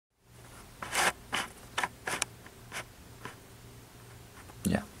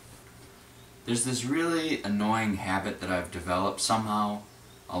There's this really annoying habit that I've developed somehow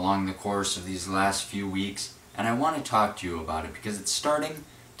along the course of these last few weeks, and I want to talk to you about it because it's starting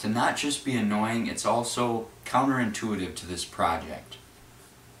to not just be annoying, it's also counterintuitive to this project.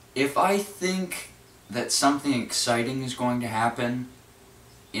 If I think that something exciting is going to happen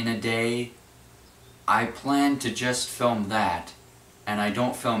in a day, I plan to just film that, and I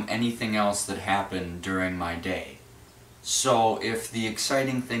don't film anything else that happened during my day. So if the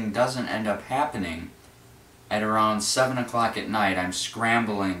exciting thing doesn't end up happening, at around 7 o'clock at night I'm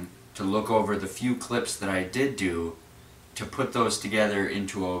scrambling to look over the few clips that I did do to put those together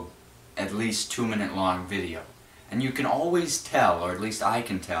into a at least 2-minute long video. And you can always tell, or at least I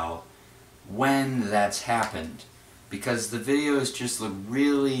can tell, when that's happened, because the videos just look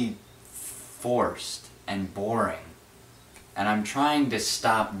really forced and boring. And I'm trying to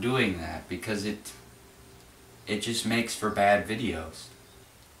stop doing that because it just makes for bad videos.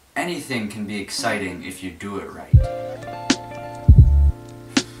 Anything can be exciting if you do it right.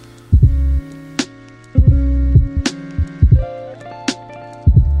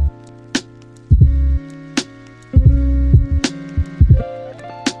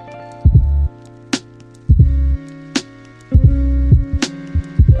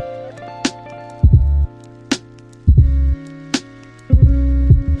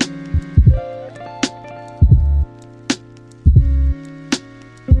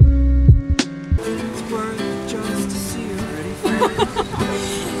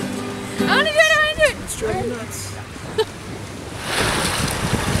 I want to get behind it! It's driving nuts.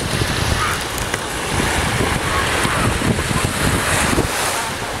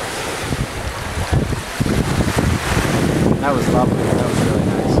 That was lovely. That was really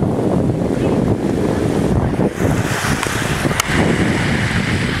nice.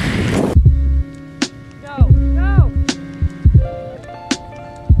 Go! Go!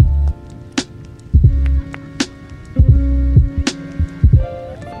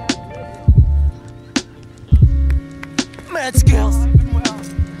 Mad skills.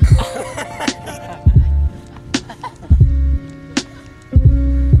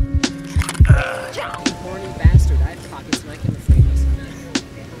 Horny bastard, I have pockets like in the famous.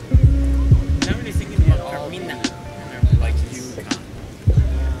 Now when you're thinking about Carmina, like you,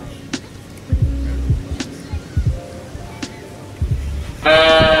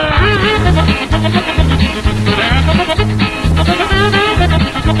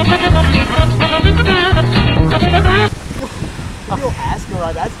 You'll ask him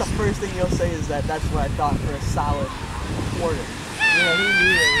about that's the first thing he'll say is that's what I thought for a solid quarter. Yeah, he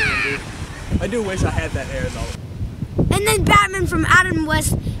knew it, dude. I do wish I had that hair though. And then Batman from Adam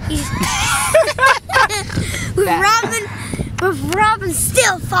West, he's with Robin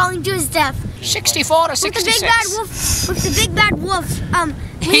still falling to his death. 64 to 66. With the big bad wolf,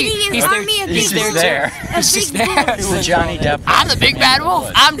 leading his army of big He's just there. He's there. He's the Johnny Depp. I'm the big bad wolf.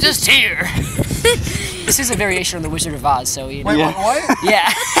 I'm just here. This is a variation on the Wizard of Oz, so you know. Wait, what?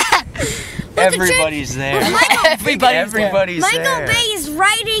 Yeah. Everybody's there. Everybody's there. Michael Bay is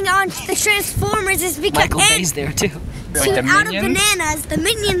riding on the Transformers is because Michael Bay's there too. Like the out of Minions? bananas, the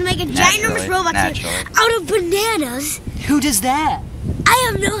Minions make a ginormous robot out of bananas. Who does that? I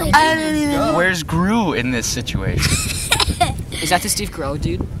have no idea. I don't even know. Where's Gru in this situation? Is that the Steve Carell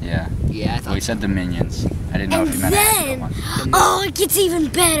dude? Yeah. Yeah, I thought. Well, he said the Minions. I didn't know And if he meant actual then, one. oh, it gets even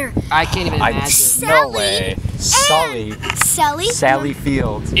better. I can't even imagine. No Sally way. Sully. Sally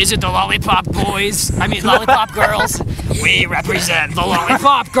Fields. Is it the Lollipop Boys? I mean, Lollipop Girls. We represent the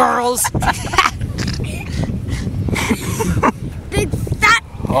Lollipop Girls. big fat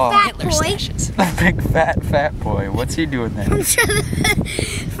fat Hitler boy. stashes. The big fat boy. What's he doing there?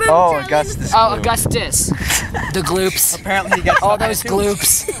 From Oh, Charlie's- Augustus. Oh, Gloop. Augustus. The gloops. Apparently he got All those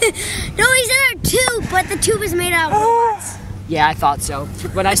gloops. No, he's in a tube, but the tube is made out of robots. Yeah, I thought so.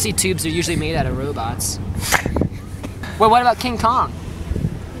 When I see tubes, they're usually made out of robots. Well, what about King Kong?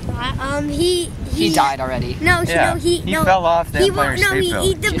 He died already. No, Yeah, he fell off the Empire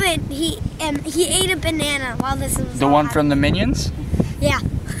State Building. He ate a banana while this was The all one from the Minions? Yeah.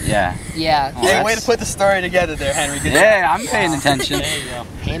 Yeah. Yeah. Hey, way to put the story together there, Henry. Good Yeah, I'm paying attention. There you go.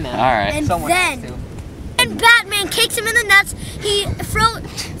 Hey, man. All right. And Someone has then, to. and Batman kicks him in the nuts. He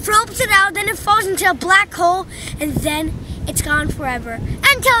throws it out, then it falls into a black hole, and then it's gone forever.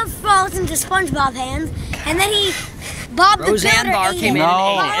 Until it falls into SpongeBob hands, and then Bob the Roseanne Builder Barr ate came it. in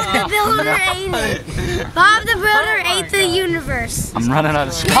Bob the Builder ate it. Bob the Builder ate the universe. I'm running out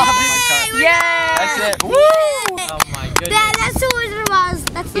of space. Yay! That's it. Woo! Oh my goodness. That's the Wizard of Oz.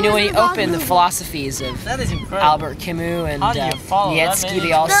 That's the You know, when Wizard you of Oz open the movie. philosophies of That is incredible. Albert Camus and How do you follow that, Nietzsche, man?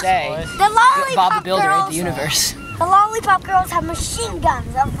 they all That's say boy. The Lollipop Bob the Builder ate Girls. the universe. The Lollipop Girls have machine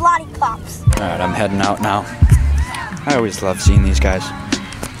guns of lollipops. Alright, I'm heading out now. I always love seeing these guys.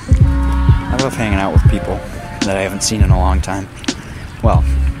 I love hanging out with people that I haven't seen in a long time. Well,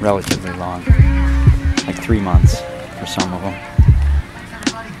 relatively long. Like 3 months for some of them.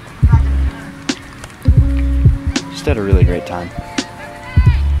 Just had a really great time.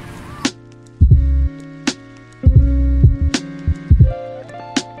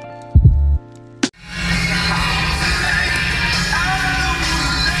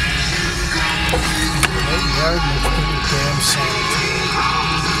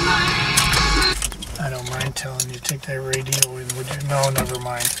 I don't mind telling you, take that radio in, would you? No, never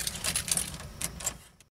mind.